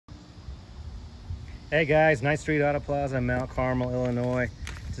Hey guys, 9th Street AutoPlaza, Mount Carmel, Illinois.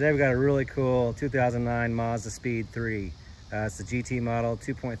 Today we got a really cool 2009 Mazda3. It's the GT model,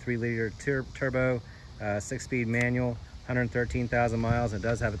 2.3 liter turbo, 6-speed manual, 113,000 miles. It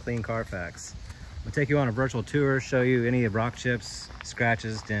does have a clean CARFAX. I'll take you on a virtual tour, show you any of rock chips,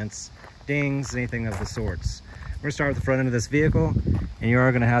 scratches, dents, dings, anything of the sorts. We're gonna start with the front end of this vehicle, and you are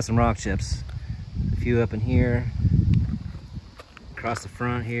gonna have some rock chips. A few up in here, across the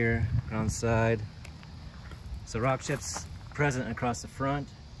front here, on the side. So rock chips present across the front.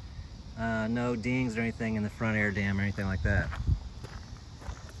 No dings or anything in the front air dam or anything like that.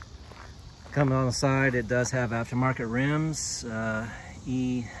 Coming on the side, it does have aftermarket rims,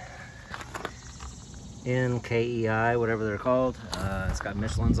 NKEI, whatever they're called. It's got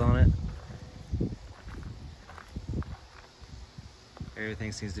Michelin's on it.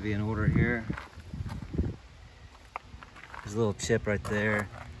 Everything seems to be in order here. There's a little chip right there.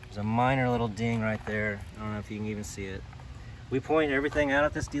 There's a minor little ding right there. I don't know if you can even see it. We point everything out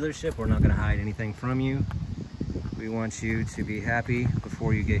at this dealership. We're not going to hide anything from you. We want you to be happy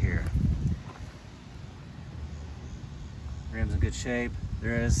before you get here. Rim's in good shape.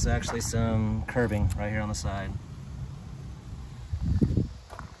 There is actually some curbing right here on the side.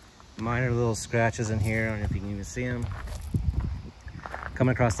 Minor little scratches in here. I don't know if you can even see them.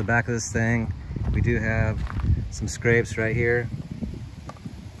 Coming across the back of this thing, we do have some scrapes right here.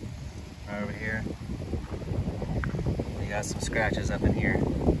 Right over here. We got some scratches up in here.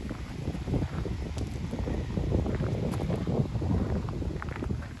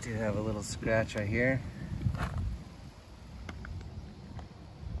 Do have a little scratch right here.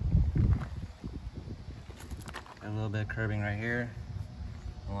 Got a little bit of curbing right here,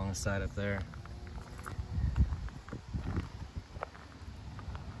 along the side up there.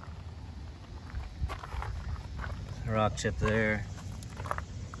 A rock chip there.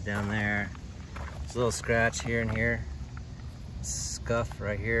 Down there, there's a little scratch here and here, scuff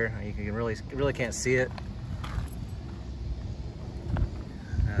right here. You can really can't see it.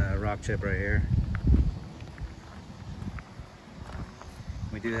 Rock chip right here.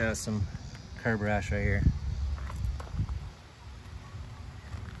 We do have some curb rash right here.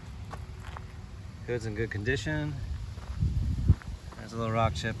 Hood's in good condition. There's a little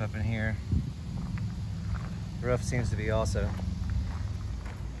rock chip up in here. The roof seems to be also.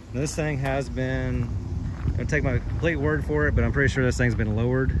 Now this thing has been, I'm gonna take my complete word for it, but I'm pretty sure this thing's been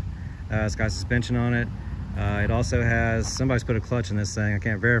lowered. It's got suspension on it. It also has, somebody's put a clutch in this thing. I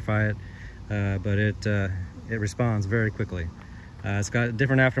can't verify it, but it responds very quickly. It's got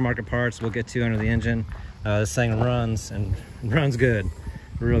different aftermarket parts we'll get to under the engine. This thing runs, and runs good,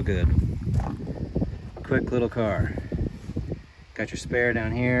 real good. Quick little car. Got your spare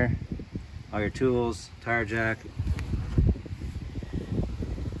down here, all your tools, tire jack,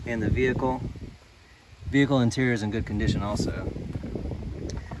 and the vehicle interior is in good condition also.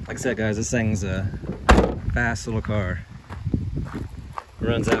 Like I said guys, this thing's a fast little car.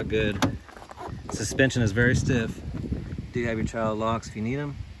 Runs out good. Suspension is very stiff. Do you have your child locks if you need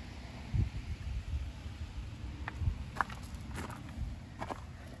them?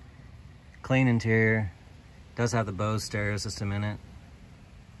 Clean interior. Does have the Bose stereo system in it.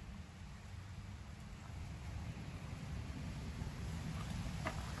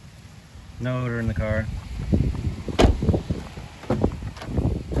 No odor in the car.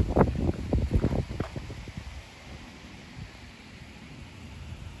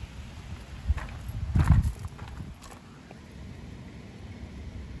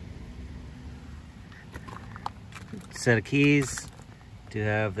 Set of keys. Do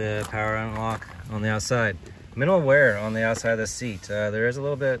have the power unlock on the outside. Minimal wear on the outside of the seat. There is a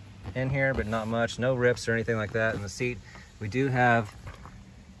little bit in here, but not much. No rips or anything like that in the seat. We do have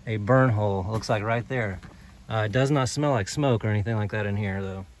a burn hole, looks like right there. It does not smell like smoke or anything like that in here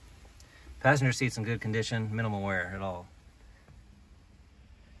though. Passenger seat's in good condition, minimal wear at all.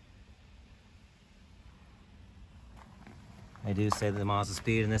 I do say the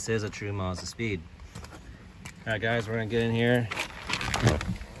Mazdaspeed, and this is a true Mazdaspeed. All right guys, we're gonna get in here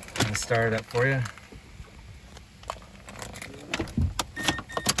and start it up for you.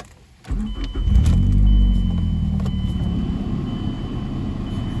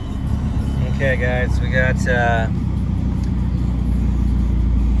 Okay guys, we got,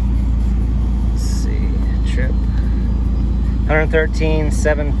 let's see, trip,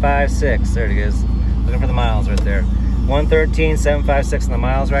 113,756, there it is. Looking for the miles right there. 113,756 on the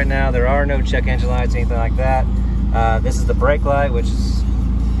miles right now. There are no check engine lights, anything like that. This is the brake light, which is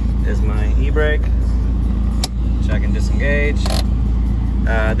my e-brake, which I can disengage.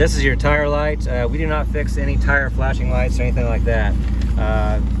 This is your tire light. We do not fix any tire flashing lights or anything like that.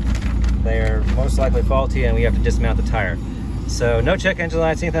 They are most likely faulty and we have to dismount the tire. So no check engine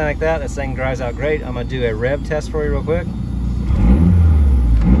lights, anything like that. This thing drives out great. I'm gonna do a rev test for you real quick.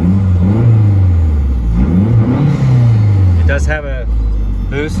 It does have a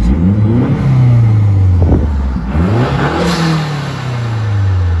boost.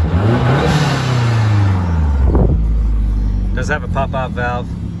 It does have a pop-out valve.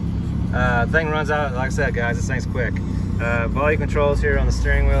 Thing runs out, like I said guys, this thing's quick. Volume controls here on the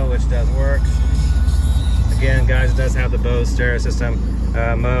steering wheel, which does work. Again guys, it does have the Bose stereo system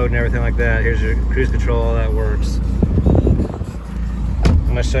mode and everything like that. Here's your cruise control, all that works. I'm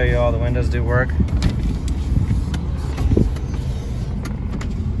gonna show you all the windows do work.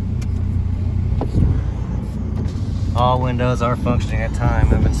 All windows are functioning at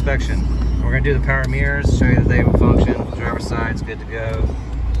time of inspection. We're gonna do the power mirrors, show you that they will function. Driver's side's good to go.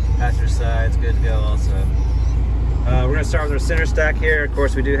 Passenger side's good to go also. We're gonna start with our center stack here. Of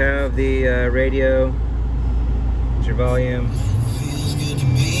course, we do have the radio. It's your volume.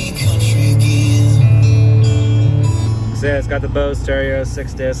 So yeah, it's got the Bose stereo,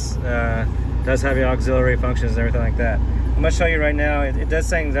 6 discs. Does have your auxiliary functions and everything like that. I'm gonna show you right now. It does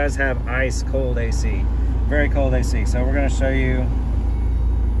say it does have ice cold AC, very cold AC. So we're gonna show you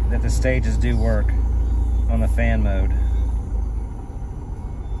that the stages do work on the fan mode.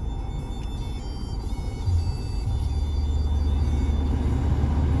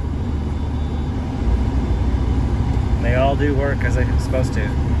 They all do work as they're supposed to.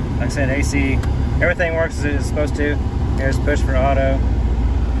 Like I said, AC, everything works as it's supposed to. Here's push for auto.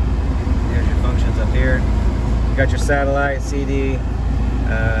 Here's your functions up here. You got your satellite, CD,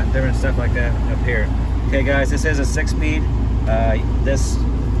 different stuff like that up here. Okay guys, this is a 6-speed. This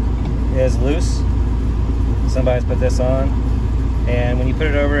is loose. Somebody's put this on. And when you put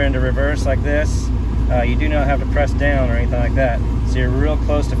it over into reverse like this, you do not have to press down or anything like that. So you're real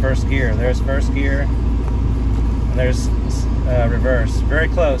close to first gear. There's first gear. And there's reverse, very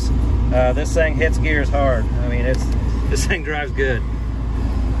close. This thing hits gears hard. I mean, this thing drives good.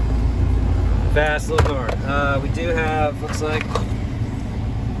 Fast little car. We do have, looks like, I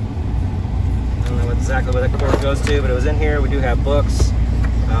don't know exactly where that cord goes to, but it was in here. We do have books,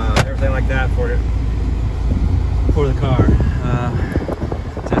 everything like that for the car.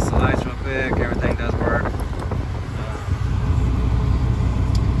 Test the lights real quick. Everything does work.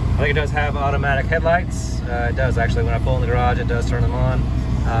 I think it does have automatic headlights. It does actually. When I pull in the garage, it does turn them on.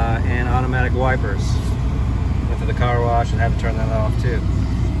 And automatic wipers. Went to the car wash and had to turn that off too.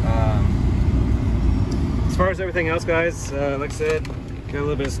 As far as everything else, guys, like I said, got a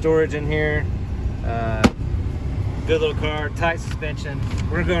little bit of storage in here. Good little car, tight suspension.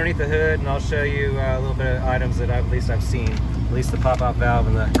 We're gonna go underneath the hood and I'll show you a little bit of items that at least I've seen. At least the pop-out valve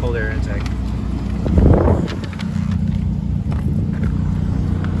and the cold air intake.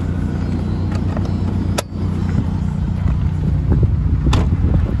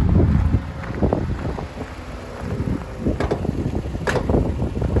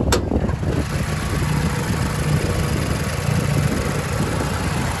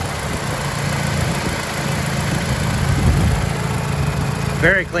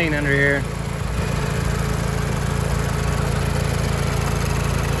 Very clean under here.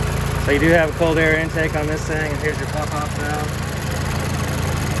 So you do have a cold air intake on this thing, and here's your pop-off valve.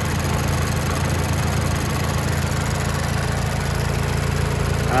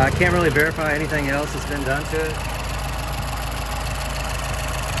 I can't really verify anything else that's been done to it.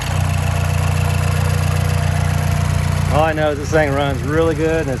 All I know is this thing runs really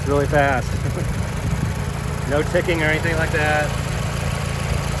good and it's really fast. No ticking or anything like that.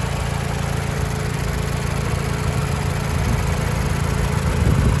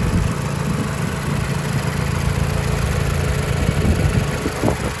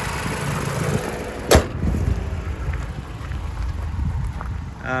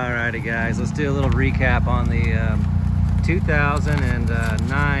 Alrighty guys, let's do a little recap on the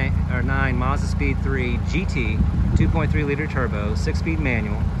 2009 Mazdaspeed3 GT 2.3 liter turbo, 6-speed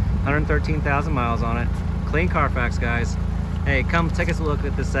manual, 113,000 miles on it. Clean Carfax, guys. Hey, come take us a look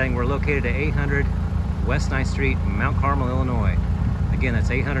at this thing. We're located at 800 West 9th Street, Mount Carmel, Illinois. Again,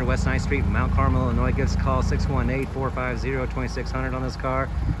 that's 800 West 9th Street, Mount Carmel, Illinois. Give us a call, 618-450-2600 on this car.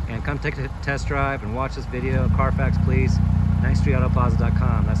 And come take a test drive and watch this video. Carfax, please.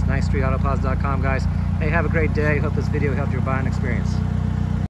 9thstreetautoplaza.com. That's 9thstreetautoplaza.com, guys. Hey, have a great day. Hope this video helped your buying experience.